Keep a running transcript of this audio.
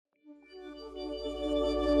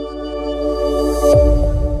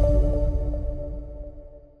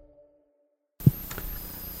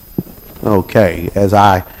Okay, as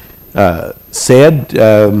I said,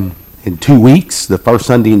 in 2 weeks, the first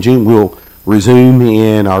Sunday in June, we'll resume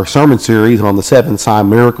in our sermon series on the seven sign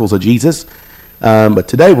miracles of Jesus. But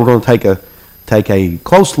today we're going to take a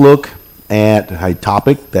close look at a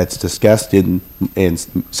topic that's discussed in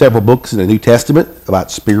several books in the New Testament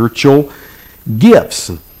about spiritual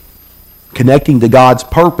gifts. Connecting to God's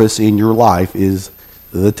purpose in your life is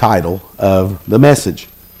the title of the message.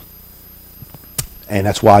 And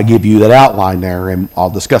that's why I give you that outline there, and I'll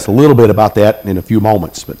discuss a little bit about that in a few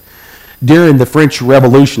moments. But during the French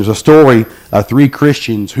Revolution, there's a story of three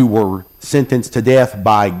Christians who were sentenced to death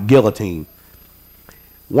by guillotine.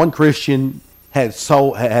 One Christian had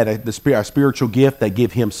a spiritual gift that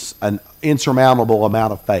gave him an insurmountable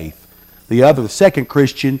amount of faith. The second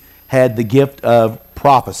Christian, had the gift of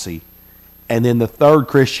prophecy. And then the third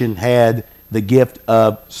Christian had the gift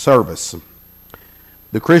of service.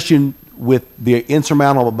 The Christian with the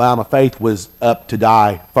insurmountable amount of faith was up to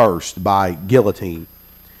die first by guillotine.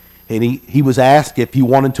 And he was asked if he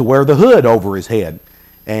wanted to wear the hood over his head.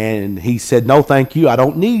 And he said, "No, thank you. I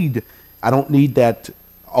don't need that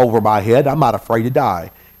over my head. I'm not afraid to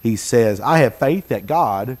die." He says, "I have faith that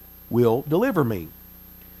God will deliver me."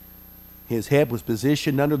 His head was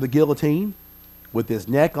positioned under the guillotine with his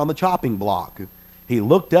neck on the chopping block. He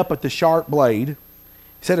looked up at the sharp blade,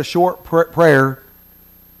 said a short prayer,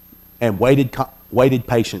 and waited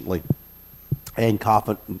patiently and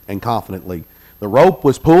confidently. The rope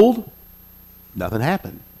was pulled. Nothing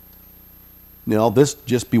happened. This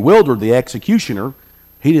just bewildered the executioner.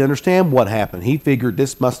 He didn't understand what happened. He figured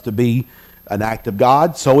this must be an act of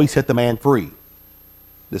God, so he set the man free.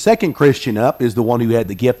 The second Christian up is the one who had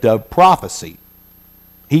the gift of prophecy.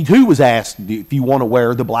 He too was asked if you want to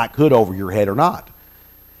wear the black hood over your head or not.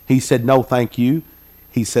 He said, "No, thank you."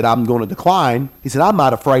 He said, "I'm going to decline." He said, "I'm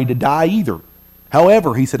not afraid to die either.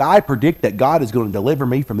 However," he said, "I predict that God is going to deliver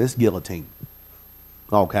me from this guillotine."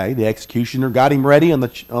 Okay, the executioner got him ready on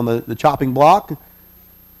the chopping block,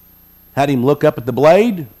 had him look up at the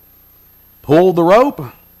blade, pulled the rope.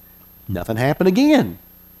 Nothing happened again.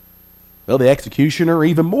 Well, the executioner,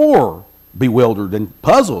 even more bewildered and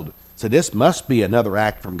puzzled, said, "This must be another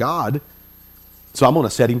act from God, so I'm going to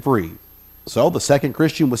set him free." So the second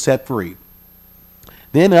Christian was set free.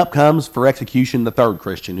 Then up comes for execution the third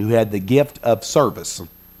Christian, who had the gift of service. He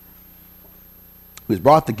was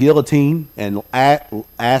brought to guillotine and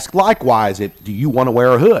asked likewise, "Do you want to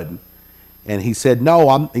wear a hood?" And he said, "No,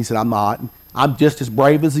 I'm not. I'm just as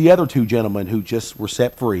brave as the other two gentlemen who just were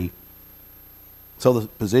set free." So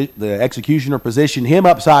the executioner positioned him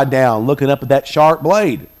upside down, looking up at that sharp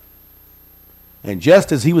blade. And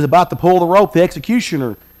just as he was about to pull the rope,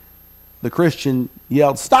 the Christian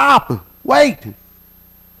yelled, "Stop! Wait!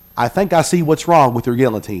 I think I see what's wrong with your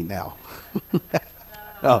guillotine now."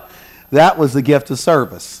 Oh, that was the gift of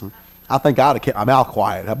service. I think I ought to keep my mouth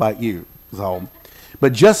quiet. How about you?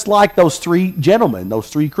 But just like those three gentlemen, those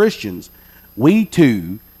three Christians, we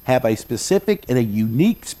too have a specific and a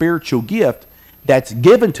unique spiritual gift that's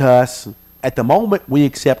given to us at the moment we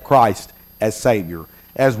accept Christ as Savior.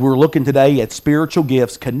 As we're looking today at spiritual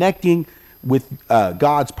gifts connecting with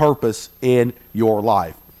God's purpose in your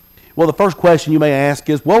life. Well, the first question you may ask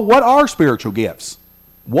is, well, what are spiritual gifts?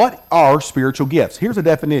 What are spiritual gifts? Here's a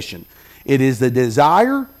definition. It is the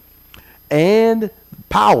desire and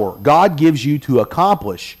power God gives you to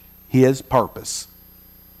accomplish His purpose.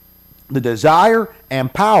 The desire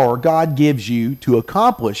and power God gives you to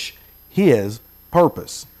accomplish His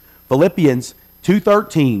purpose. Philippians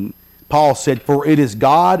 2:13, Paul said, "For it is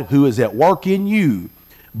God who is at work in you,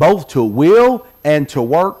 both to will and to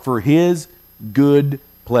work for His good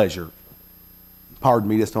pleasure." Pardon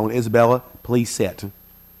me just on Isabella, please sit.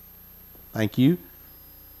 Thank you.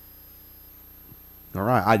 All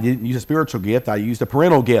right, I didn't use a spiritual gift. I used a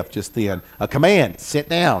parental gift just then. A command, sit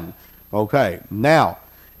down. Okay, now,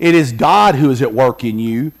 it is God who is at work in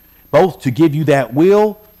you, both to give you that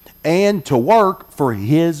will and to work for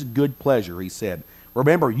His good pleasure, he said.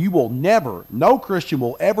 Remember, no Christian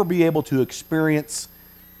will ever be able to experience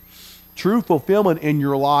true fulfillment in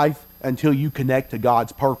your life until you connect to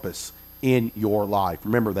God's purpose in your life.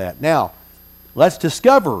 Remember that. Now, let's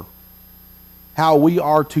discover how we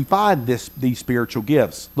are to find these spiritual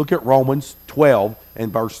gifts. Look at Romans 12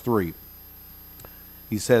 and verse 3.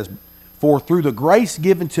 He says, "For through the grace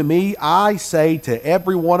given to me, I say to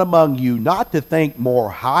everyone among you not to think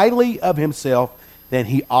more highly of himself than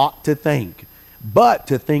he ought to think, but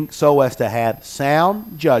to think so as to have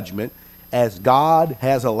sound judgment, as God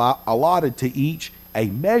has allotted to each a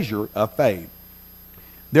measure of faith."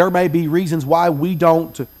 There may be reasons why we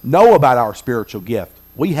don't know about our spiritual gift.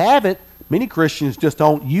 We have it, Many Christians just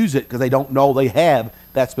don't use it because they don't know they have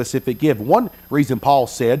that specific gift. One reason Paul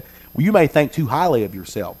said, well, you may think too highly of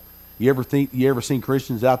yourself. You ever seen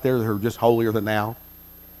Christians out there who are just holier than thou?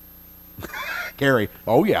 Gary,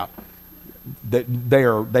 oh yeah. They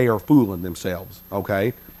are fooling themselves,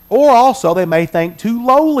 okay? Or also they may think too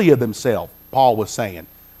lowly of themselves, Paul was saying.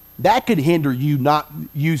 That could hinder you not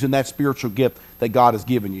using that spiritual gift that God has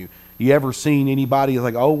given you. You ever seen anybody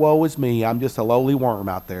like, oh, woe is me, I'm just a lowly worm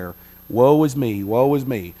out there. Woe is me, woe is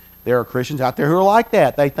me. There are Christians out there who are like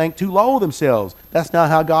that. They think too low of themselves. That's not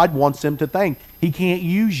how God wants them to think. He can't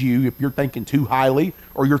use you if you're thinking too highly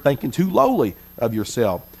or you're thinking too lowly of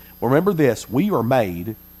yourself. Remember this, we are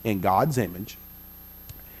made in God's image.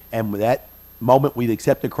 And with that moment we've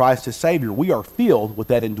accepted Christ as Savior, we are filled with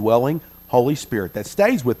that indwelling Holy Spirit that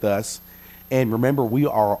stays with us. And remember, we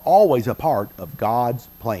are always a part of God's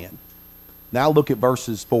plan. Now look at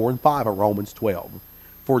verses 4 and 5 of Romans 12.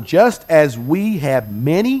 For just as we have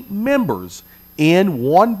many members in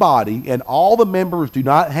one body, and all the members do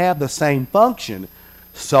not have the same function,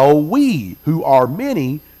 so we, who are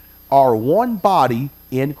many, are one body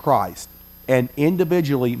in Christ, and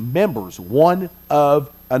individually members one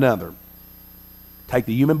of another. Take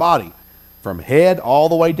the human body, from head all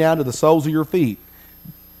the way down to the soles of your feet.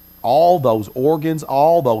 All those organs,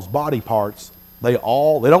 all those body parts, they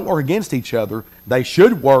don't work against each other. They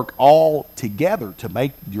should work all together to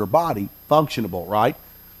make your body functionable, right?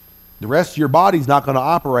 The rest of your body's not going to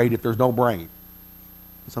operate if there's no brain.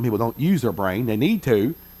 Some people don't use their brain. They need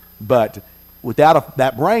to, but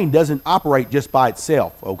that brain doesn't operate just by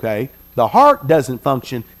itself, okay? The heart doesn't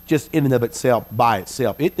function just in and of itself by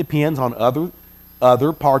itself. It depends on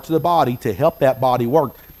other parts of the body to help that body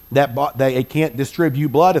work. It can't distribute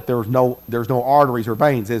blood if there's no arteries or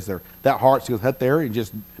veins, is there? That heart's going to sit there and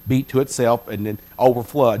just beat to itself and then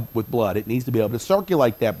overflood with blood. It needs to be able to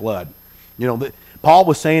circulate that blood. Paul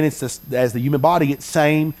was saying it's as the human body, it's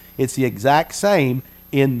the exact same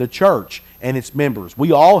in the church and its members.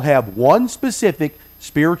 We all have one specific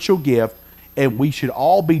spiritual gift, and we should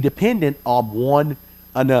all be dependent on one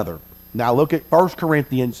another. Now look at 1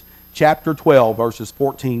 Corinthians chapter 12, verses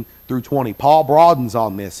 14 through 20. Paul broadens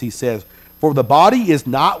on this. He says, for the body is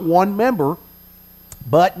not one member,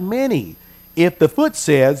 but many. If the foot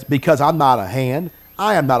says, because I'm not a hand,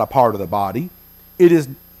 I am not a part of the body, it is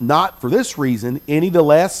not for this reason any the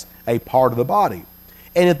less a part of the body.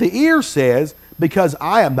 And if the ear says, because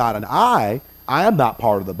I am not an eye, I am not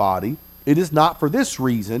part of the body, it is not for this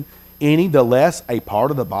reason any the less a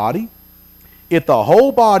part of the body. If the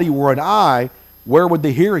whole body were an eye, where would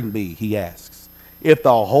the hearing be, he asks. If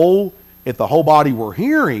the whole body were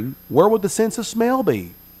hearing, where would the sense of smell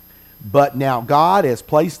be? But now God has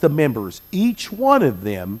placed the members, each one of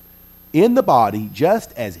them, in the body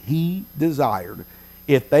just as he desired.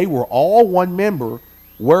 If they were all one member,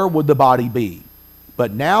 where would the body be?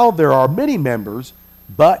 But now there are many members,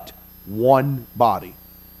 but one body.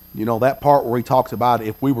 That part where he talks about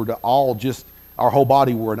if we were to all just, our whole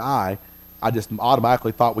body were an eye, I just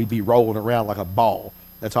automatically thought we'd be rolling around like a ball.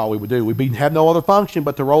 That's all we would do. We'd have no other function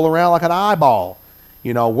but to roll around like an eyeball.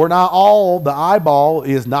 We're not all, the eyeball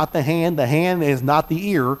is not the hand is not the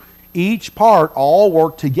ear. Each part all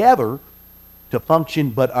work together to function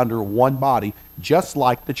but under one body, just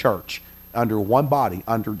like the church, under one body,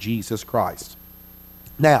 under Jesus Christ.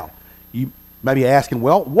 Now, you may be asking,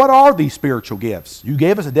 well, what are these spiritual gifts? You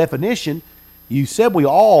gave us a definition. You said we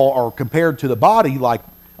all are compared to the body like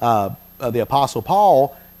the Apostle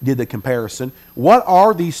Paul did the comparison. What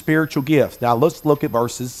are these spiritual gifts? Now let's look at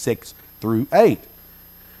verses 6 through 8.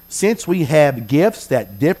 Since we have gifts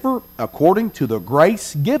that differ according to the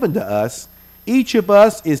grace given to us, each of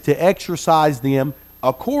us is to exercise them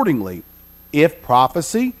accordingly. If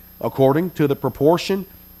prophecy, according to the proportion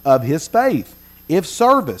of his faith. If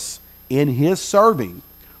service, in his serving.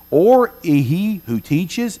 Or he who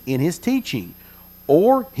teaches, in his teaching.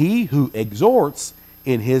 Or he who exhorts,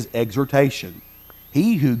 in his exhortation.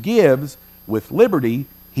 He who gives with liberty,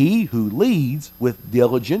 he who leads with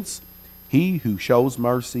diligence, he who shows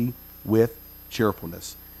mercy with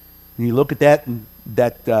cheerfulness. And you look at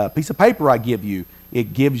that piece of paper I give you.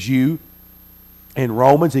 It gives you, in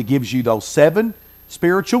Romans, it gives you those 7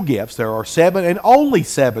 spiritual gifts. There are 7 and only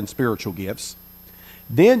 7 spiritual gifts.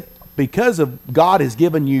 Then, because of God has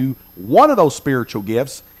given you one of those spiritual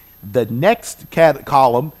gifts, the next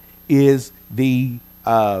column is the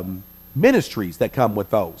ministries that come with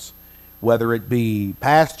those, whether it be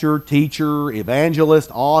pastor, teacher,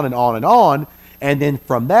 evangelist, on and on and on. And then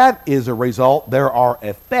from that is a result, there are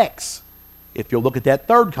effects. If you'll look at that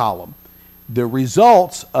third column, the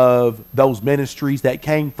results of those ministries that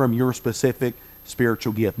came from your specific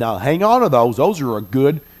spiritual gift. Now, hang on to those. Those are a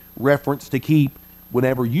good reference to keep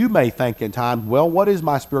whenever you may think in time, well, what is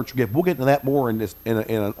my spiritual gift? We'll get into that more in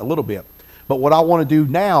a little bit. But what I want to do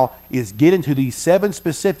now is get into these 7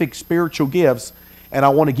 specific spiritual gifts, and I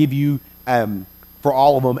want to give you, for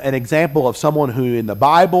all of them, an example of someone who in the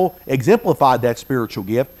Bible exemplified that spiritual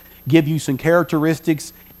gift, give you some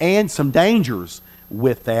characteristics and some dangers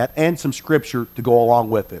with that, and some scripture to go along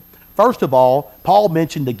with it. First of all, Paul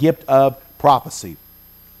mentioned the gift of prophecy.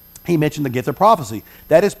 He mentioned the gift of prophecy.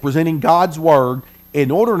 That is presenting God's word in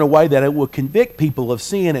order in a way that it will convict people of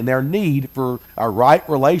sin and their need for a right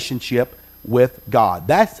relationship with God.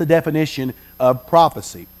 That's the definition of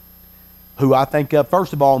prophecy. Who I think of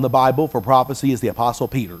first of all in the Bible for prophecy is the Apostle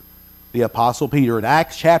Peter. The Apostle Peter in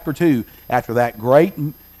Acts chapter 2, after that great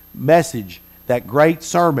message, that great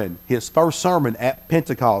sermon, his first sermon at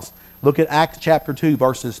Pentecost. Look at Acts chapter 2,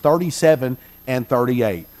 verses 37 and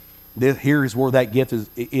 38. Here is where that gift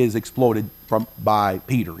is exploited by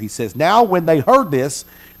Peter. He says, now when they heard this,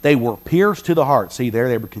 they were pierced to the heart. See there,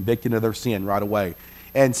 they were convicted of their sin right away.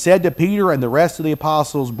 And said to Peter and the rest of the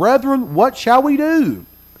apostles, brethren, what shall we do?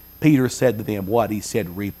 Peter said to them, what? He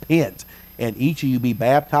said, repent, and each of you be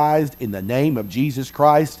baptized in the name of Jesus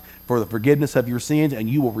Christ for the forgiveness of your sins, and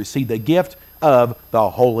you will receive the gift of the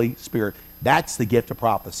Holy Spirit. That's the gift of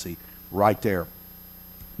prophecy right there.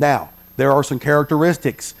 Now, there are some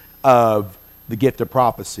characteristics of the gift of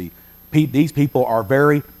prophecy. These people are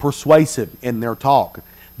very persuasive in their talk.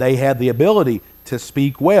 They have the ability to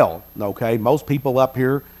speak well. Okay, most people up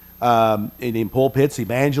here in pulpits,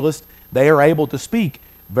 evangelists, they are able to speak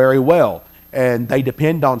very well, and they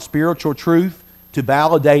depend on spiritual truth to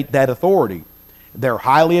validate that authority. They're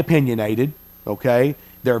highly opinionated. Okay,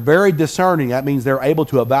 they're very discerning. That means they're able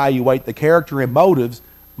to evaluate the character and motives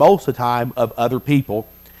most of the time of other people.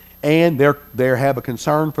 And they have a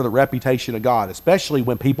concern for the reputation of God, especially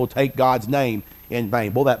when people take God's name in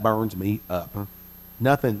vain. Well, that burns me up.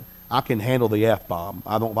 Nothing, I can handle the F-bomb.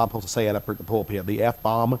 I'm supposed to say it up at the pulpit. The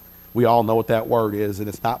F-bomb, we all know what that word is, and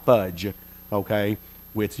it's not fudge, okay?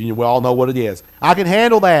 Which we all know what it is. I can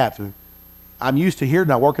handle that. I'm used to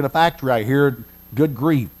hearing, I work in a factory, I hear good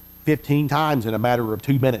grief 15 times in a matter of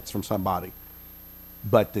 2 minutes from somebody.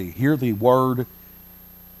 But to hear the word,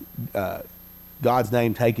 God's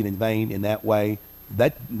name taken in vain in that way,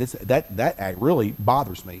 that really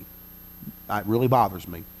bothers me. It really bothers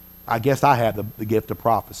me. I guess I have the gift of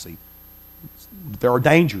prophecy. There are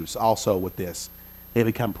dangers also with this. They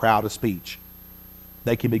become proud of speech.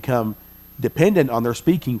 They can become dependent on their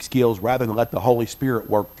speaking skills rather than let the Holy Spirit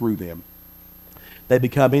work through them. They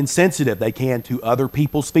become insensitive. They can to other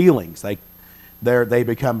people's feelings.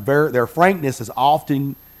 Their frankness is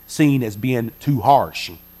often seen as being too harsh.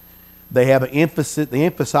 They have an emphasis. They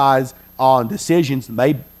emphasize on decisions that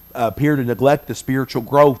may appear to neglect the spiritual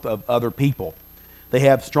growth of other people. They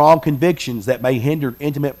have strong convictions that may hinder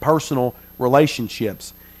intimate personal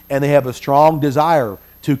relationships, and they have a strong desire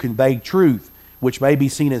to convey truth, which may be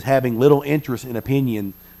seen as having little interest in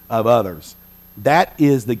opinion of others. That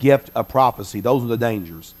is the gift of prophecy. Those are the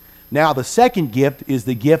dangers. Now, the second gift is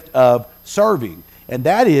the gift of serving, and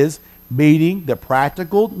that is meeting the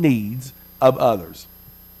practical needs of others.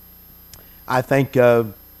 I think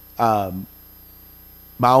of my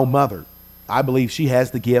own mother. I believe she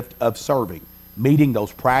has the gift of serving, meeting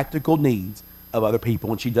those practical needs of other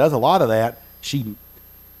people. And she does a lot of that. She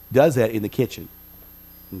does that in the kitchen.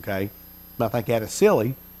 Okay? I think that is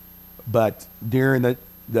silly, but during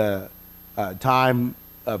the time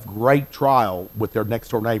of great trial with their next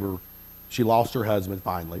door neighbor, she lost her husband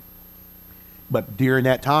finally. But during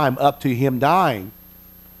that time, up to him dying,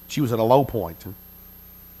 she was at a low point.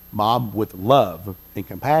 Mom, with love and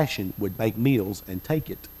compassion, would make meals and take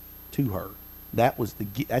it to her.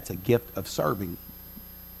 That's a gift of serving,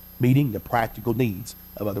 meeting the practical needs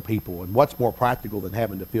of other people. And what's more practical than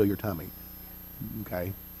having to fill your tummy?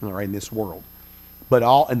 Okay, or in this world. But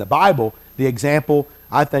all in the Bible, the example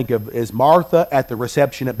I think of is Martha at the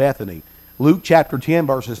reception at Bethany. Luke chapter 10,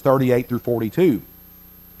 verses 38 through 42.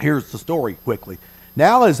 Here's the story quickly.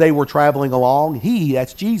 Now as they were traveling along,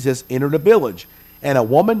 that's Jesus, entered a village, and a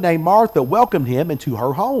woman named Martha welcomed him into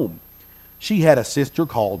her home. She had a sister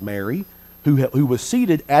called Mary, who was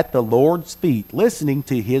seated at the Lord's feet, listening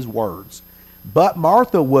to his words. But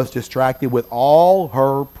Martha was distracted with all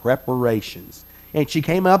her preparations. And she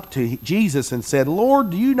came up to Jesus and said, Lord,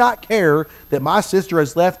 do you not care that my sister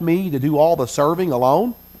has left me to do all the serving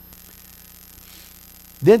alone?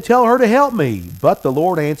 Then tell her to help me. But the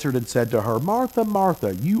Lord answered and said to her, Martha,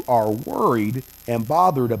 Martha, you are worried and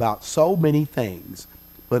bothered about so many things,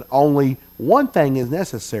 but only one thing is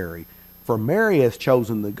necessary. For Mary has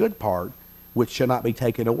chosen the good part, which shall not be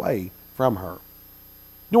taken away from her.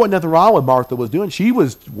 There wasn't nothing wrong with Martha was doing. She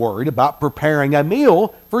was worried about preparing a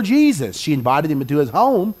meal for Jesus. She invited him into his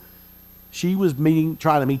home. She was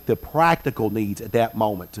trying to meet the practical needs at that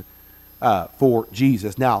moment for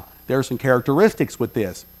Jesus. Now, there are some characteristics with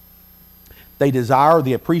this. They desire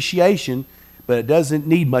the appreciation, but it doesn't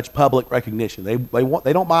need much public recognition. They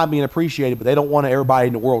don't mind being appreciated, but they don't want everybody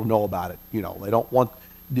in the world to know about it. You know, they don't want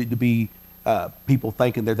to be people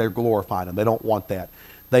thinking that they're glorifying them. They don't want that.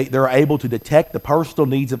 They're able to detect the personal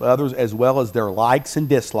needs of others as well as their likes and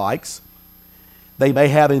dislikes. They may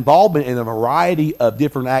have involvement in a variety of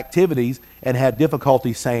different activities and have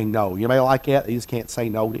difficulty saying no. You may like that. They just can't say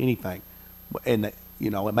no to anything. And, you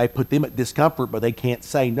know, it may put them at discomfort, but they can't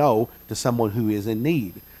say no to someone who is in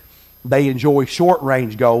need. They enjoy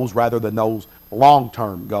short-range goals rather than those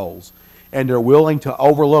long-term goals. And they're willing to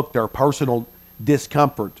overlook their personal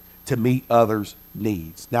discomfort to meet others'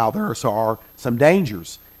 needs. Now, there are some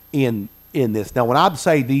dangers in this. Now, when I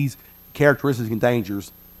say these characteristics and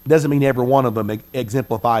dangers, it doesn't mean every one of them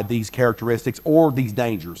exemplify these characteristics or these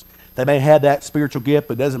dangers. They may have that spiritual gift,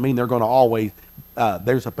 but it doesn't mean they're going to always.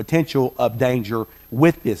 There's a potential of danger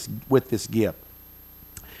with this gift.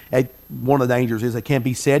 One of the dangers is it can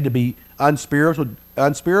be said to be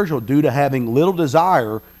unspiritual due to having little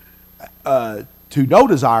desire, to no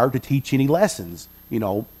desire to teach any lessons. You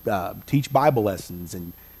know, teach Bible lessons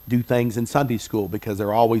and do things in Sunday school because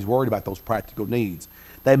they're always worried about those practical needs.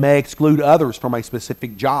 They may exclude others from a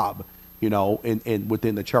specific job, you know, in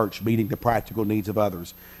within the church, meeting the practical needs of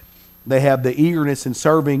others. They have the eagerness in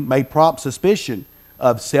serving may prompt suspicion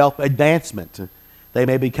of self-advancement. They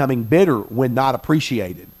may be becoming bitter when not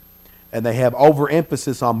appreciated. And they have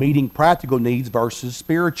overemphasis on meeting practical needs versus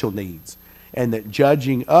spiritual needs, and that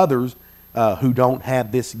judging others who don't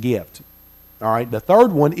have this gift. All right, the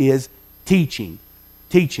third one is teaching,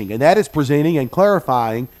 and that is presenting and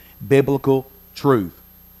clarifying biblical truth.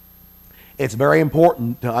 It's very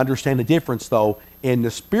important to understand the difference, though, in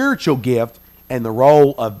the spiritual gift and the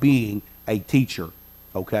role of being a teacher.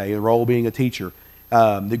 Okay, the role of being a teacher.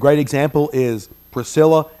 The great example is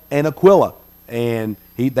Priscilla and Aquila, and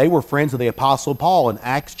they were friends of the Apostle Paul in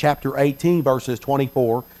Acts chapter 18, verses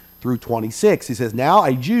 24 through 26. He says, "Now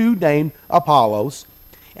a Jew named Apollos,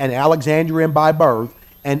 an Alexandrian by birth,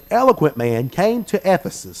 an eloquent man, came to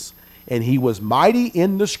Ephesus, and he was mighty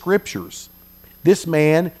in the Scriptures. This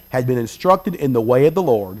man had been instructed in the way of the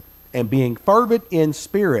Lord, and being fervent in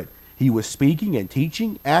spirit, he was speaking and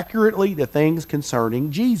teaching accurately the things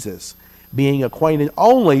concerning Jesus, being acquainted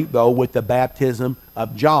only, though, with the baptism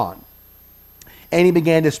of John. And he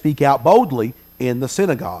began to speak out boldly in the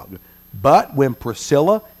synagogue. But when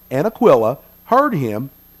Priscilla and Aquila heard him,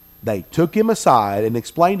 they took him aside and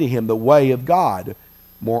explained to him the way of God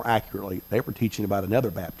more accurately." They were teaching about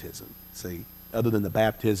another baptism, see, other than the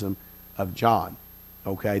baptism of John.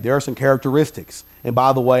 Okay, there are some characteristics. And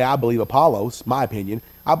by the way, I believe Apollos, my opinion,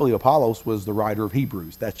 I believe Apollos was the writer of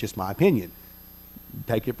Hebrews. That's just my opinion.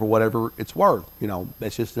 Take it for whatever it's worth. You know,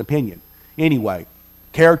 that's just an opinion. Anyway,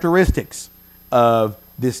 characteristics of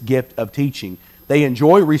this gift of teaching. They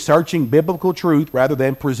enjoy researching biblical truth rather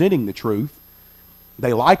than presenting the truth.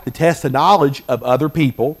 They like to test the knowledge of other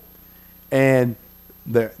people, and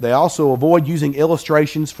they also avoid using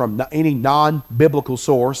illustrations from any non-biblical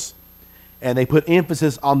source, and they put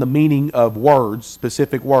emphasis on the meaning of words,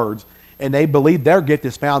 specific words, and they believe their gift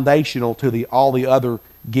is foundational to all the other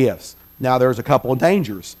gifts. Now, there's a couple of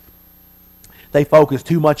dangers. They focus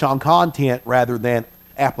too much on content rather than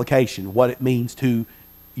application, what it means to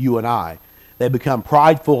you and I. They become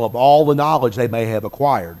prideful of all the knowledge they may have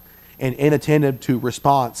acquired, and inattentive to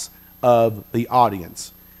response of the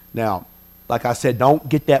audience. Now, like I said, don't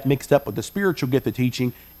get that mixed up with the spiritual gift of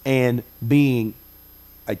teaching and being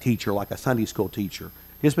a teacher, like a Sunday school teacher.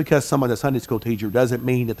 Just because someone's a Sunday school teacher doesn't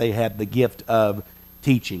mean that they have the gift of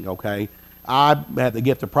teaching, okay? I have the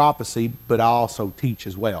gift of prophecy, but I also teach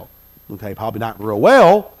as well, okay? Probably not real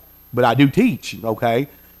well, but I do teach, okay?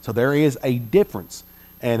 So there is a difference,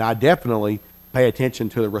 and I definitely pay attention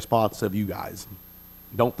to the response of you guys.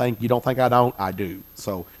 You don't think I don't? I do.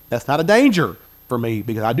 So that's not a danger for me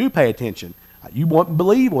because I do pay attention. You won't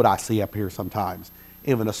believe what I see up here sometimes,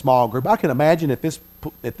 even a small group. I can imagine if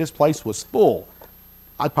this place was full,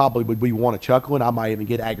 I probably would want to chuckle, and I might even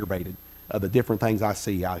get aggravated of the different things I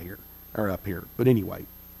see out here or up here. But anyway,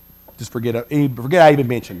 just forget I even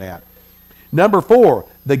mentioned that. Number 4,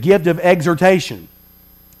 the gift of exhortation.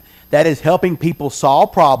 That is helping people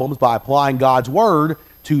solve problems by applying God's word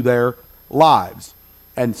to their lives.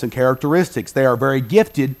 And some characteristics. They are very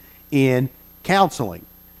gifted in counseling.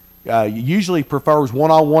 Usually prefers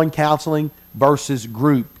one-on-one counseling versus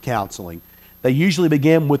group counseling. They usually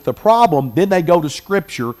begin with the problem, then they go to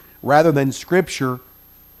Scripture rather than Scripture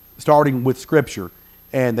starting with Scripture.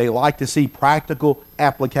 And they like to see practical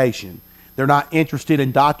application. They're not interested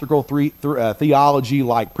in doctrinal theology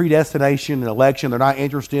like predestination and election. They're not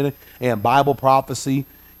interested in Bible prophecy.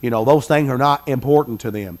 Those things are not important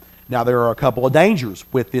to them. Now, there are a couple of dangers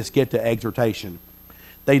with this gift of exhortation.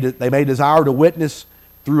 They may desire to witness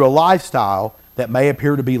through a lifestyle that may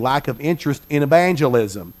appear to be lack of interest in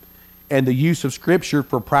evangelism. And the use of Scripture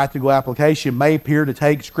for practical application may appear to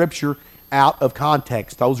take Scripture out of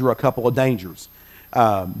context. Those are a couple of dangers.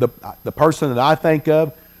 The person that I think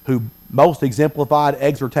of who most exemplified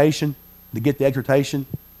exhortation, to get the exhortation,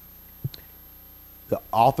 the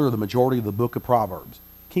author of the majority of the book of Proverbs,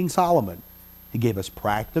 King Solomon. He gave us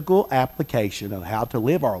practical application on how to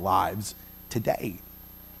live our lives today.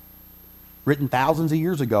 Written thousands of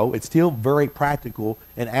years ago, it's still very practical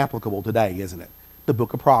and applicable today, isn't it? The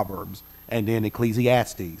book of Proverbs, and then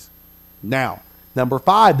Ecclesiastes. Now, number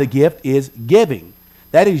 5, the gift is giving.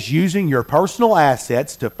 That is using your personal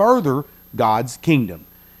assets to further God's kingdom.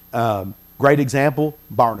 Great example,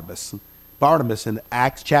 Barnabas. Barnabas in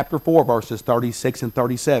Acts chapter 4, verses 36 and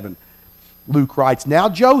 37. Luke writes, "Now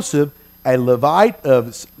Joseph, a Levite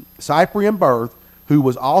of Cyprian birth, who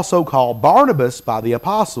was also called Barnabas by the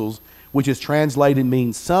apostles," which is translated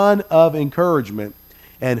means son of encouragement,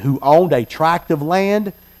 "and who owned a tract of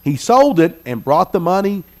land, he sold it and brought the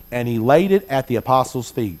money, and he laid it at the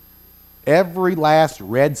apostles' feet." Every last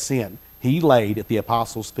red cent he laid at the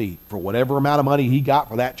apostles' feet. For whatever amount of money he got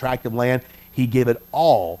for that tract of land, he gave it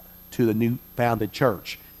all to the new founded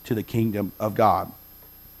church, to the kingdom of God.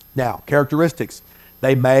 Now, characteristics.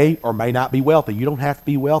 They may or may not be wealthy. You don't have to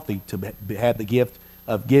be wealthy to have the gift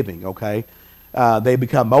of giving, okay? They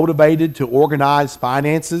become motivated to organize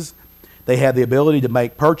finances. They have the ability to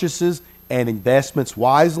make purchases and investments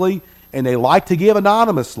wisely, and they like to give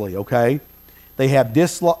anonymously, okay? They have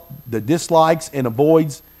the dislikes and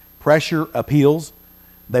avoids pressure appeals.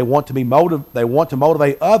 They want to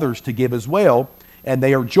motivate others to give as well, and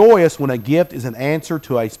they are joyous when a gift is an answer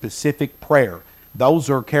to a specific prayer. Those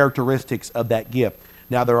are characteristics of that gift.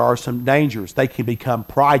 Now, there are some dangers. They can become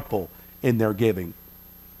prideful in their giving.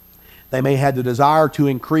 They may have the desire to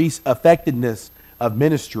increase effectiveness of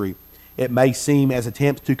ministry. It may seem as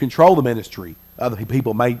attempts to control the ministry. Other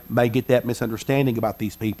people may get that misunderstanding about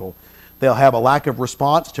these people. They'll have a lack of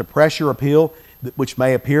response to pressure appeal, which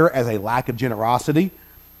may appear as a lack of generosity.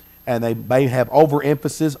 And they may have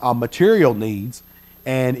overemphasis on material needs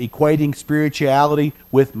and equating spirituality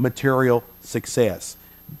with material success.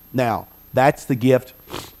 Now, that's the gift,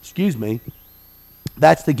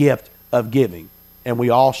 that's the gift of giving. And we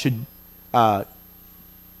all should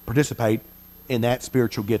participate in that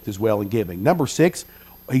spiritual gift as well in giving. Number 6,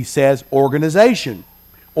 he says organization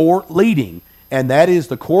or leading. And that is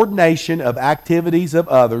the coordination of activities of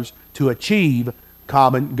others to achieve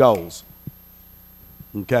common goals.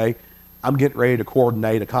 Okay? I'm getting ready to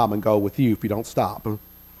coordinate a common goal with you if you don't stop.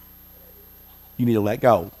 You need to let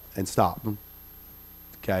go and stop.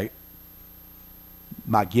 Okay?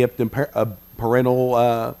 My gift of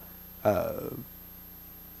parental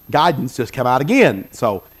guidance just come out again.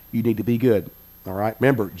 So you need to be good. All right?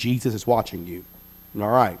 Remember, Jesus is watching you. All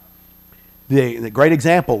right? The great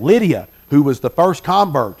example, Lydia, who was the first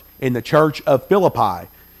convert in the church of Philippi.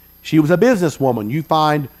 She was a businesswoman. You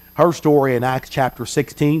find her story in Acts chapter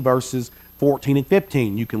 16, verses 14 and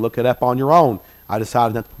 15. You can look it up on your own. I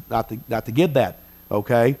decided not to give that,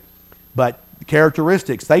 okay? But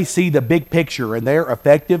characteristics, they see the big picture, and they're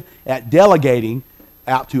effective at delegating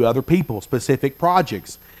out to other people specific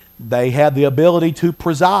projects. They have the ability to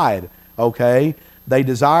preside, okay? They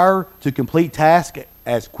desire to complete tasks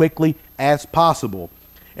as quickly as possible.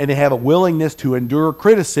 And they have a willingness to endure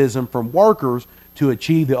criticism from workers to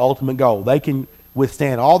achieve the ultimate goal. They can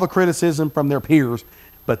withstand all the criticism from their peers,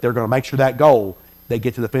 but they're going to make sure that goal, they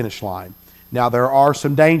get to the finish line. Now, there are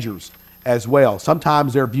some dangers as well.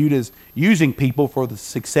 Sometimes they're viewed as using people for the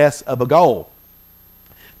success of a goal.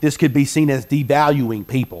 This could be seen as devaluing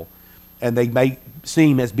people, and they may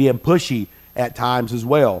seem as being pushy at times as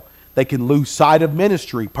well. They can lose sight of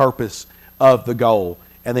ministry purpose of the goal,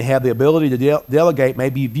 and they have the ability to delegate may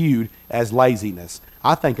be viewed as laziness.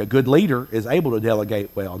 I think a good leader is able to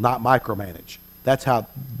delegate well, not micromanage. That's how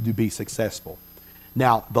to be successful.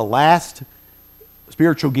 Now, the last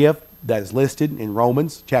spiritual gift that is listed in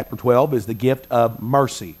Romans chapter 12 is the gift of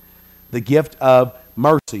mercy. The gift of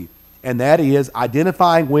mercy. And that is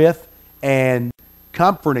identifying with and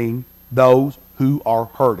comforting those who are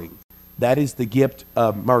hurting. That is the gift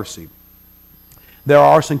of mercy. There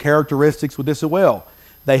are some characteristics with this as well.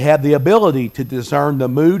 They have the ability to discern the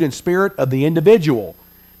mood and spirit of the individual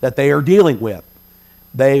that they are dealing with.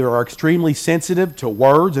 They are extremely sensitive to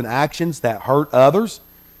words and actions that hurt others.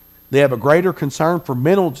 They have a greater concern for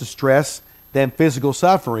mental distress than physical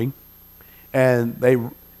suffering, and they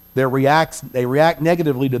react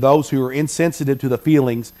negatively to those who are insensitive to the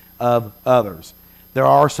feelings of others. There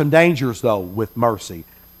are some dangers, though, with mercy.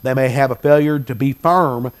 They may have a failure to be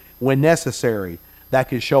firm when necessary. That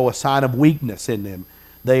could show a sign of weakness in them.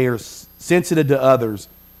 They are sensitive to others.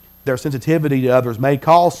 Their sensitivity to others may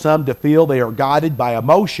cause some to feel they are guided by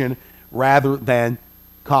emotion rather than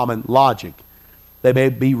common logic. They may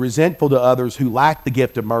be resentful to others who lack the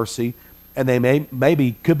gift of mercy, and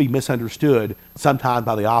they could be misunderstood sometimes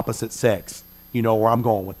by the opposite sex. You know where I'm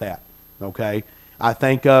going with that, okay? I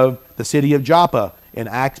think of the city of Joppa in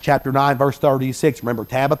Acts chapter 9, verse 36. Remember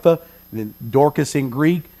Tabitha, and Dorcas in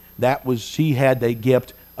Greek? She had the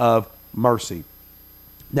gift of mercy.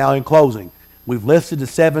 Now, in closing, we've listed the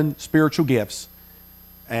 7 spiritual gifts,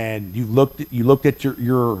 and you looked at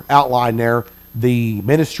your outline there, the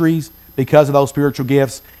ministries because of those spiritual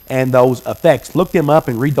gifts and those effects. Look them up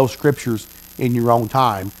and read those scriptures in your own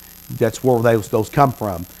time. That's where those come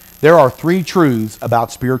from. There are 3 truths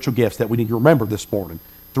about spiritual gifts that we need to remember this morning.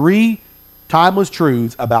 3 timeless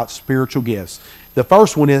truths about spiritual gifts. The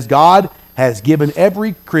first one is God has given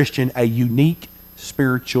every Christian a unique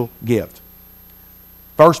spiritual gift.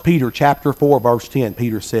 1 Peter chapter 4, verse 10,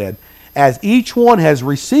 Peter said, "As each one has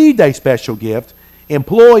received a special gift,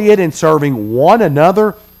 employ it in serving one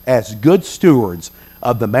another as good stewards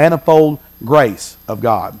of the manifold grace of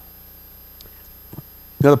God."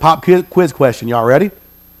 Another pop quiz question. Y'all ready?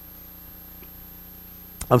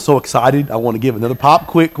 I'm so excited. I want to give another pop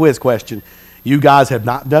quiz question. You guys have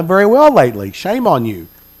not done very well lately. Shame on you.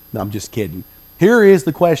 No, I'm just kidding. Here is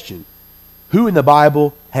the question. Who in the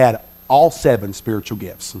Bible had all 7 spiritual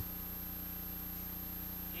gifts?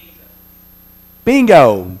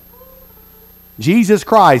 Bingo. Jesus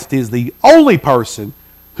Christ is the only person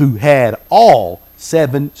who had all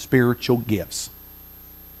 7 spiritual gifts.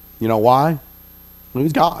 You know why? He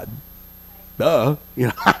was God. Duh.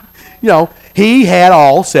 You know, he had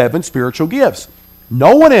all 7 spiritual gifts.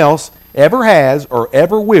 No one else ever has or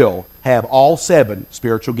ever will have all 7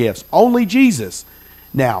 spiritual gifts. Only Jesus.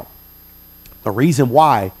 Now, the reason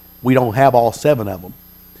why we don't have all 7 of them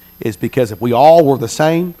is because if we all were the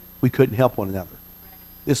same, we couldn't help one another.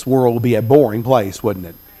 This world would be a boring place, wouldn't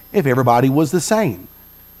it? If everybody was the same.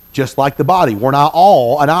 Just like the body. We're not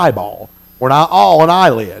all an eyeball. We're not all an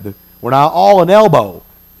eyelid. We're not all an elbow.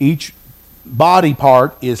 Each body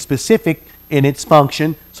part is specific in its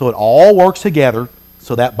function, so it all works together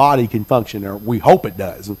so that body can function, or we hope it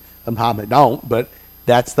does. Sometimes it don't, but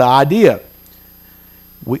that's the idea.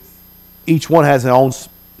 Each one has their own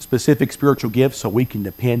specific spiritual gift, so we can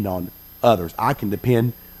depend on others. I can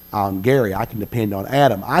depend on Gary. I can depend on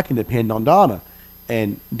Adam. I can depend on Donna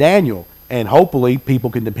and Daniel. And hopefully people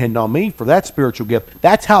can depend on me for that spiritual gift.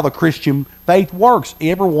 That's how the Christian faith works.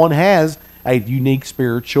 Everyone has a unique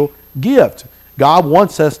spiritual gift. God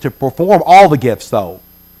wants us to perform all the gifts, though.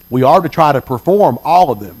 We are to try to perform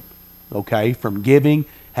all of them. Okay? From giving,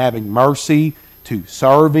 having mercy, to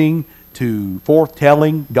serving, to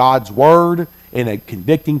foretelling God's word, and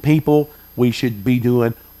convicting people. We should be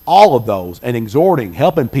doing all of those and exhorting,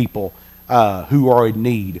 helping people who are in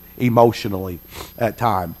need emotionally at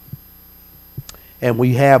times. And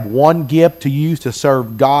we have one gift to use to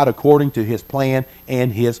serve God according to his plan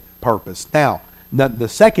and his purpose. Now, the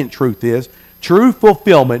second truth is, true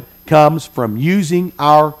fulfillment comes from using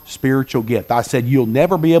our spiritual gift. I said you'll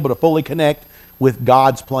never be able to fully connect with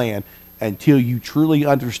God's plan until you truly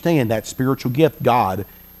understand that spiritual gift God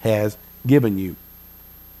has given you.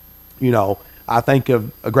 You know, I think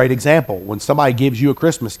of a great example. When somebody gives you a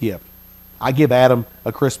Christmas gift, I give Adam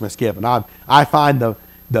a Christmas gift, and I find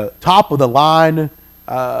the top of the line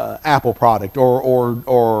Apple product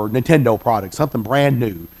or Nintendo product, something brand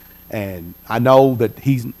new, and I know that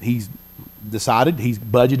he's decided, he's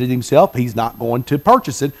budgeted himself, he's not going to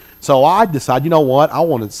purchase it. So I decide, you know what, I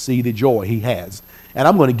want to see the joy he has, and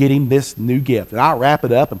I'm going to get him this new gift, and I wrap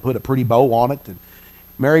it up and put a pretty bow on it, and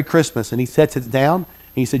Merry Christmas. And he sets it down, and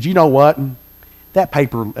he said, you know what, that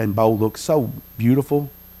paper and bow looks so beautiful.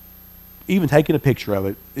 Even taking a picture of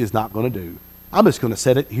it is not going to do. I'm just going to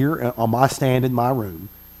set it here on my stand in my room,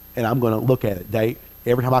 and I'm going to look at it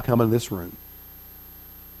every time I come into this room.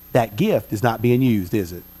 That gift is not being used,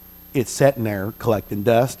 is it? It's sitting there collecting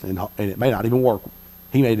dust, and it may not even work.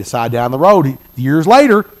 He may decide down the road, years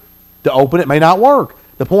later, to open it. May not work.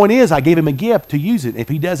 The point is, I gave him a gift to use it. If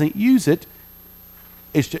he doesn't use it,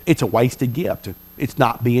 it's a wasted gift. It's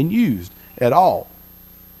not being used at all.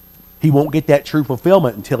 He won't get that true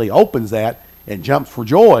fulfillment until he opens that and jumps for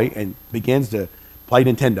joy and begins to play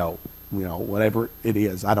Nintendo, whatever it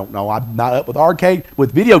is. I don't know. I'm not up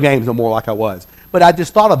with video games no more like I was. But I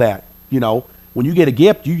just thought of that. When you get a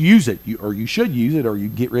gift, you use it, or you should use it, or you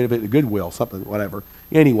get rid of it at Goodwill, something, whatever.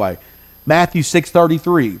 Anyway, Matthew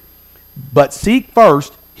 6:33. But seek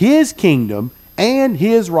first his kingdom and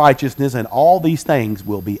his righteousness, and all these things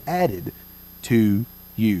will be added to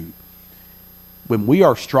you. When we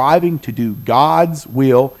are striving to do God's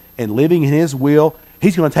will and living in his will,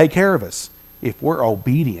 he's going to take care of us. If we're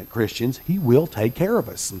obedient Christians, he will take care of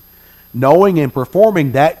us. Knowing and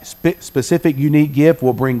performing that specific unique gift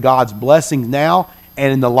will bring God's blessings now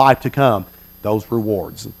and in the life to come. Those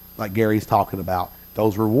rewards, like Gary's talking about,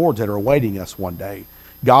 those rewards that are awaiting us one day.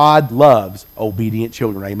 God loves obedient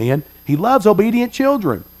children. Amen. He loves obedient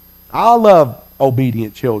children. I love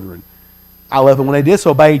obedient children. I love them when they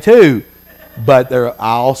disobey too. But I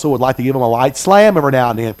also would like to give them a light slam every now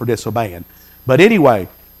and then for disobeying. But anyway,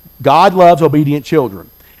 God loves obedient children.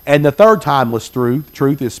 And the third timeless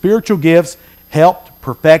truth is spiritual gifts helped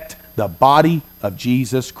perfect the body of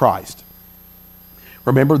Jesus Christ.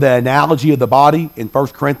 Remember the analogy of the body in 1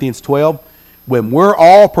 Corinthians 12? When we're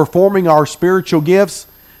all performing our spiritual gifts,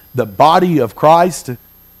 the body of Christ,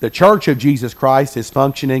 the church of Jesus Christ, is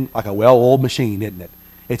functioning like a well-oiled machine, isn't it?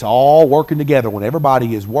 It's all working together when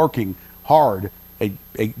everybody is working hard at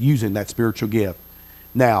using that spiritual gift.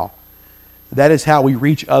 Now, that is how we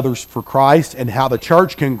reach others for Christ and how the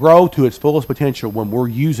church can grow to its fullest potential when we're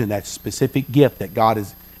using that specific gift that God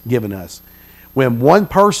has given us. When one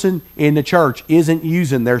person in the church isn't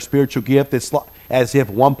using their spiritual gift, it's as if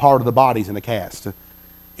one part of the body's in a cast.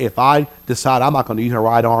 If I decide I'm not going to use my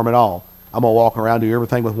right arm at all, I'm going to walk around and do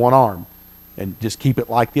everything with one arm and just keep it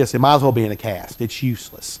like this, it might as well be in a cast. It's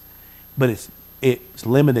useless. But it's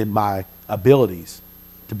limited my abilities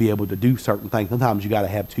to be able to do certain things. Sometimes you got to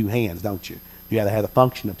have two hands, don't you? You got to have the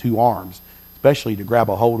function of two arms, especially to grab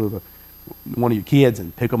a hold of one of your kids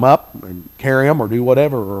and pick them up and carry them or do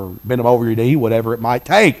whatever, or bend them over your knee, whatever it might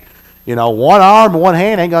take. One arm and one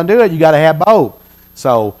hand ain't going to do it. You got to have both.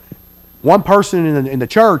 So one person in the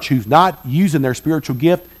church who's not using their spiritual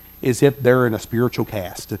gift is if they're in a spiritual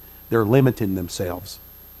cast. They're limiting themselves.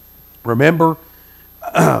 Remember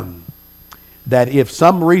that if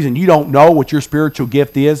some reason you don't know what your spiritual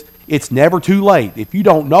gift is, it's never too late. If you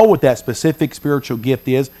don't know what that specific spiritual gift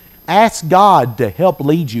is, ask God to help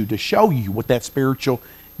lead you, to show you what that spiritual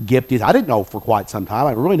gift is. I didn't know for quite some time.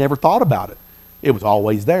 I really never thought about it. It was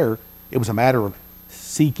always there. It was a matter of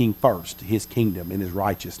seeking first his kingdom and his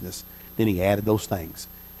righteousness. Then he added those things.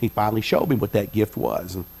 He finally showed me what that gift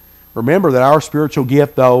was. Remember that our spiritual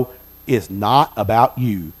gift, though, is not about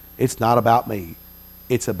you. It's not about me.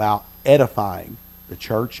 It's about edifying the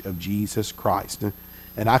church of Jesus Christ.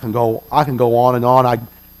 And I can go on and on. I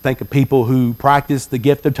think of people who practice the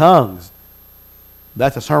gift of tongues.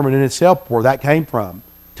 That's a sermon in itself where that came from.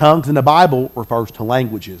 Tongues in the Bible refers to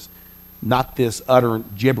languages, not this utter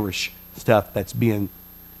gibberish stuff that's being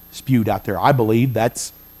spewed out there. I believe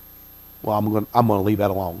that's, well, I'm going to leave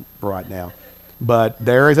that alone for right now. But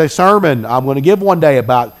there is a sermon I'm going to give one day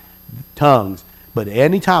about tongues. But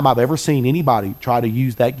any time I've ever seen anybody try to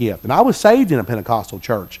use that gift, and I was saved in a Pentecostal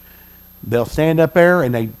church, they'll stand up there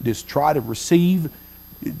and they just try to receive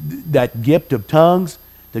that gift of tongues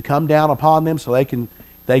to come down upon them so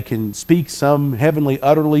they can speak some heavenly,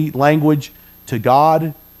 utterly language to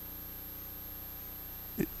God.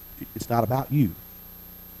 It's not about you.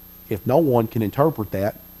 If no one can interpret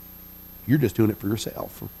that, you're just doing it for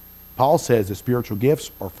yourself. Paul says the spiritual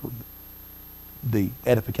gifts are for the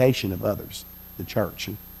edification of others, the church.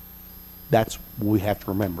 That's what we have to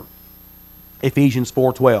remember. Ephesians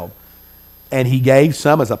 4:12. And he gave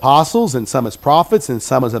some as apostles, and some as prophets, and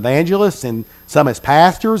some as evangelists, and some as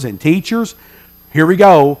pastors and teachers. Here we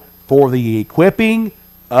go. For the equipping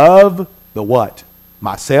of the what?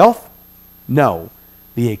 Myself? No.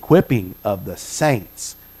 The equipping of the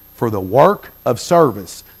saints for the work of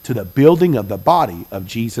service to the building of the body of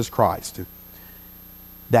Jesus Christ.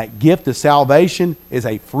 That gift of salvation is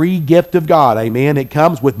a free gift of God. Amen. It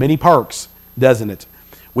comes with many perks, doesn't it?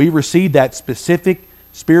 We receive that specific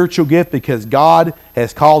spiritual gift because God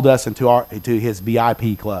has called us into his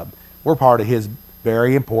VIP club. We're part of his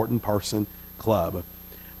very important person club.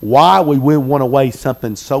 Why would we want to waste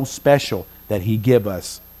something so special that he give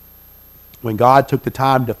us when God took the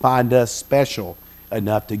time to find us special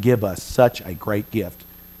enough to give us such a great gift?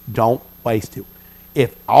 Don't waste it.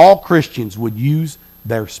 If all Christians would use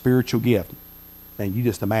their spiritual gift, and you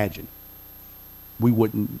just imagine, we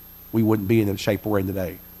wouldn't be in the shape we're in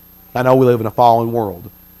today. I know we live in a fallen world.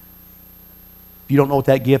 If you don't know what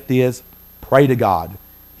that gift is, pray to God.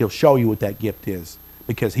 He'll show you what that gift is,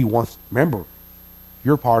 because he wants, remember,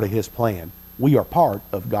 you're part of his plan. We are part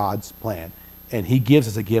of God's plan. And he gives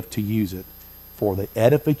us a gift to use it for the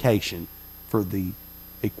edification, for the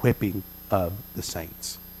equipping of the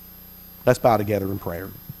saints. Let's bow together in prayer.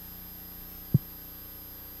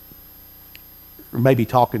 Or maybe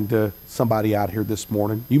talking to somebody out here this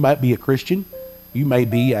morning. You might be a Christian. You may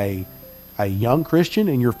be a young Christian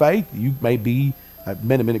in your faith. You may be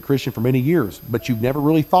been a Christian for many years, but you've never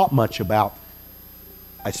really thought much about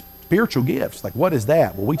a spiritual gifts. Like, what is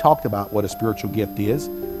that? Well, we talked about what a spiritual gift is,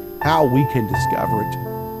 how we can discover it,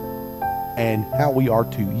 and how we are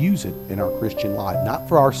to use it in our Christian life, not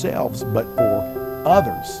for ourselves, but for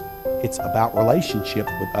others. It's about relationship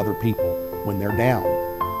with other people when they're down,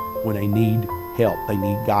 when they need help, they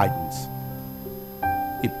need guidance.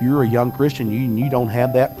 If you're a young Christian, you don't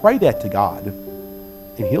have that, pray that to God,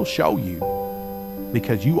 and he'll show you,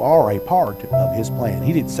 because you are a part of his plan.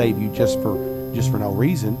 He didn't save you just for no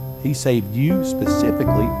reason. He saved you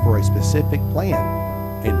specifically for a specific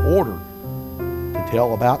plan, in order to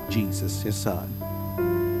tell about Jesus, his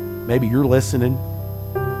son. Maybe you're listening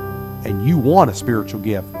and you want a spiritual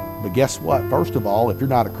gift, but guess what? First of all, if you're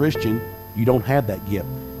not a Christian, you don't have that gift.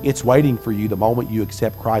 It's waiting for you the moment you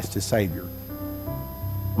accept Christ as Savior.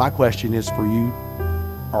 My question is for you,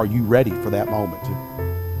 are you ready for that moment?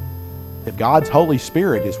 If God's Holy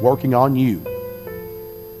Spirit is working on you,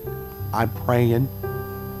 I'm praying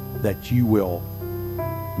that you will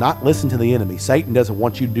not listen to the enemy. Satan doesn't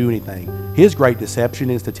want you to do anything. His great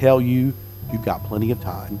deception is to tell you you've got plenty of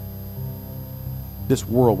time. This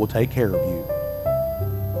world will take care of you.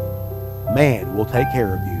 Man will take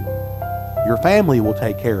care of you. Your family will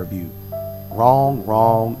take care of you. Wrong,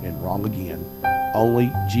 wrong, and wrong again.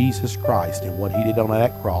 Only Jesus Christ and what he did on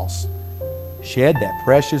that cross, shed that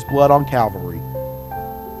precious blood on Calvary,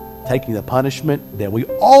 taking the punishment that we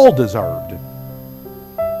all deserved.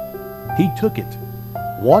 He took it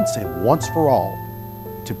once and once for all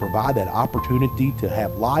to provide that opportunity to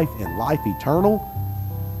have life and life eternal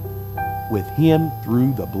with him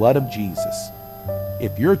through the blood of Jesus.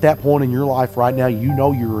 If you're at that point in your life right now, you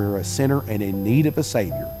know you're a sinner and in need of a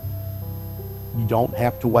Savior. You don't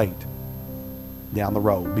have to wait down the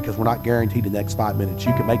road, because we're not guaranteed the next 5 minutes.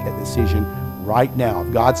 You can make that decision right now.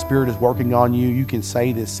 If God's Spirit is working on you, you can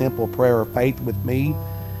say this simple prayer of faith with me,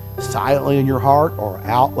 silently in your heart or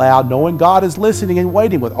out loud, knowing God is listening and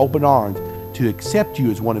waiting with open arms to accept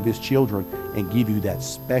you as one of his children and give you that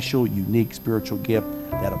special, unique spiritual gift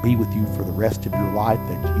that'll be with you for the rest of your life,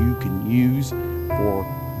 that you can use for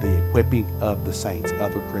the equipping of the saints,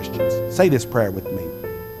 other Christians. Say this prayer with me.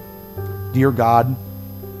 Dear God,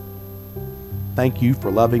 thank you for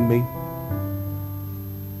loving me.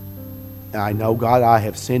 I know, God, I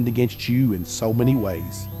have sinned against you in so many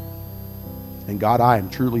ways. And God, I am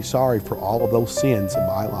truly sorry for all of those sins in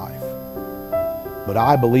my life. But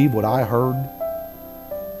I believe what I heard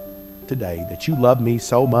today, that you love me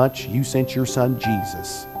so much, you sent your son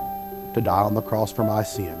Jesus to die on the cross for my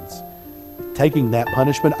sins, taking that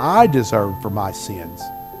punishment I deserved for my sins.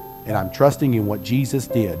 And I'm trusting in what Jesus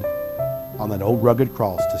did on that old rugged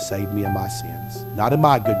cross to save me of my sins. Not in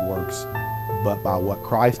my good works, but by what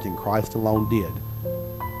Christ and Christ alone did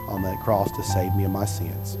on that cross to save me of my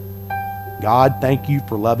sins. God, thank you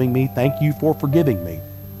for loving me. Thank you for forgiving me.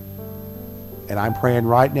 And I'm praying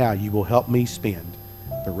right now you will help me spend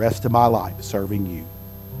the rest of my life serving you.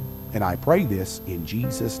 And I pray this in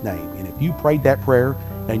Jesus' name. And if you prayed that prayer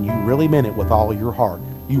and you really meant it with all of your heart,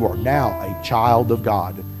 you are now a child of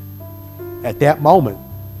God. At that moment,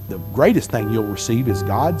 the greatest thing you'll receive is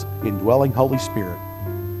God's indwelling Holy Spirit.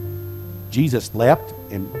 Jesus left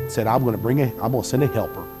and said, I'm going to send a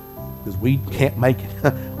helper, because we can't make it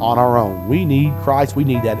on our own. We need Christ. We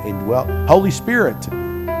need that Holy Spirit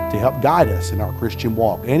to help guide us in our Christian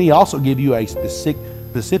walk. And he also give you a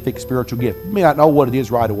specific spiritual gift. You may not know what it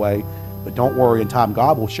is right away, but don't worry. In time,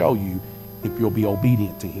 God will show you if you'll be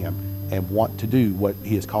obedient to him and want to do what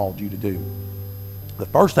he has called you to do. The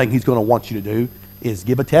first thing he's going to want you to do is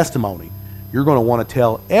give a testimony. You're going to want to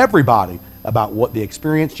tell everybody about what the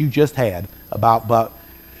experience you just had, about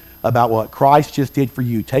what Christ just did for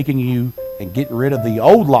you, taking you and getting rid of the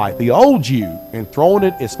old life, the old you, and throwing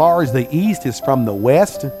it as far as the east is from the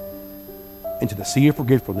west into the sea of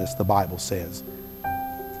forgetfulness, the Bible says.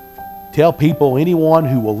 Tell people, anyone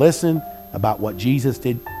who will listen, about what Jesus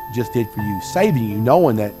just did for you, saving you,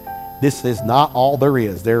 knowing that this is not all there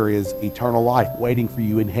is. There is eternal life waiting for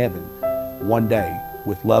you in heaven one day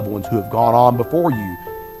with loved ones who have gone on before you,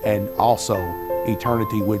 and also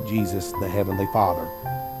eternity with Jesus, the Heavenly Father.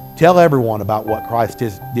 Tell everyone about what Christ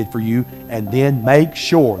did for you, and then make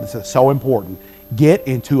sure, this is so important, get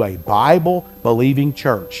into a Bible-believing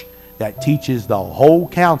church that teaches the whole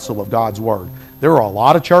counsel of God's Word. There are a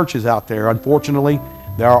lot of churches out there, unfortunately.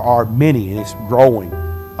 There are many, and it's growing,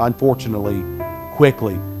 unfortunately,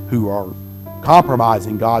 quickly, who are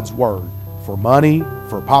compromising God's Word for money,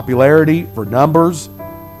 for popularity, for numbers,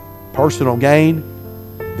 personal gain.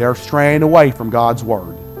 They're straying away from God's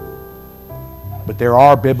Word. But there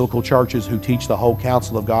are biblical churches who teach the whole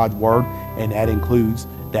counsel of God's Word, and that includes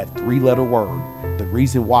that three-letter word. The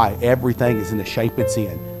reason why everything is in the shape it's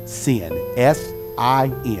in. Sin.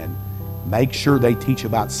 S-I-N. Make sure they teach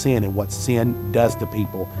about sin and what sin does to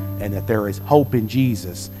people, and that there is hope in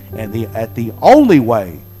Jesus. And the only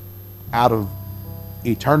way out of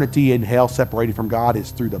eternity in hell separated from God is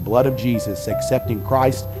through the blood of Jesus, accepting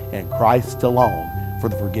Christ and Christ alone for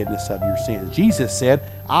the forgiveness of your sins. Jesus said,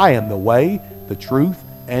 I am the way, the truth,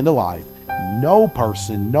 and the life. No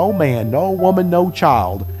person, no man, no woman, no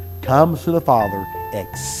child comes to the Father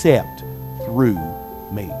except through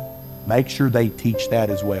me. Make sure they teach that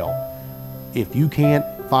as well. If you can't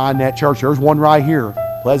find that church, there's one right here,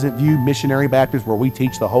 Pleasant View Missionary Baptist, where we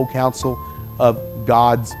teach the whole counsel of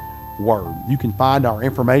God's Word. You can find our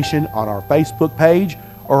information on our Facebook page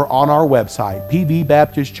or on our website,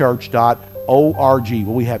 pvbaptistchurch.org,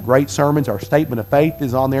 where we have great sermons. Our statement of faith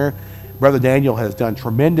is on there. Brother Daniel has done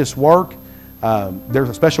tremendous work. There's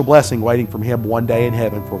a special blessing waiting from him one day in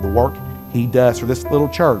heaven for the work he does for this little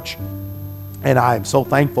church. And I am so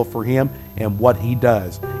thankful for him and what he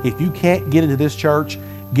does. If you can't get into this church,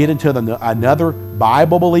 get into another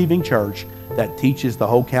Bible-believing church that teaches the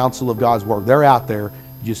whole counsel of God's Word. They're out there.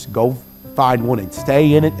 Just go find one and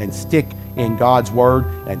stay in it and stick in God's Word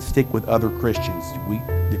and stick with other Christians.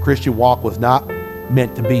 The Christian walk was not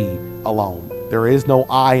meant to be alone. There is no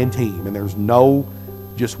I in team, and there's no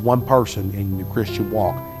just one person in the Christian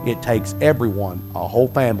walk. It takes everyone, a whole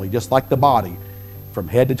family, just like the body, from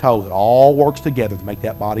head to toe. It all works together to make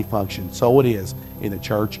that body function. So it is in the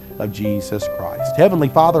Church of Jesus Christ. Heavenly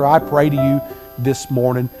Father, I pray to you this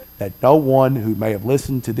morning that no one who may have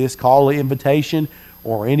listened to this call to invitation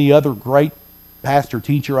or any other great pastor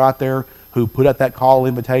teacher out there who put up that call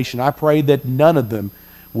invitation, I pray that none of them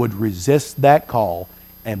would resist that call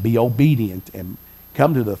and be obedient and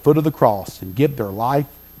come to the foot of the cross and give their life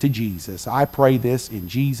to Jesus. I pray this in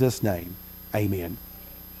Jesus' name. Amen.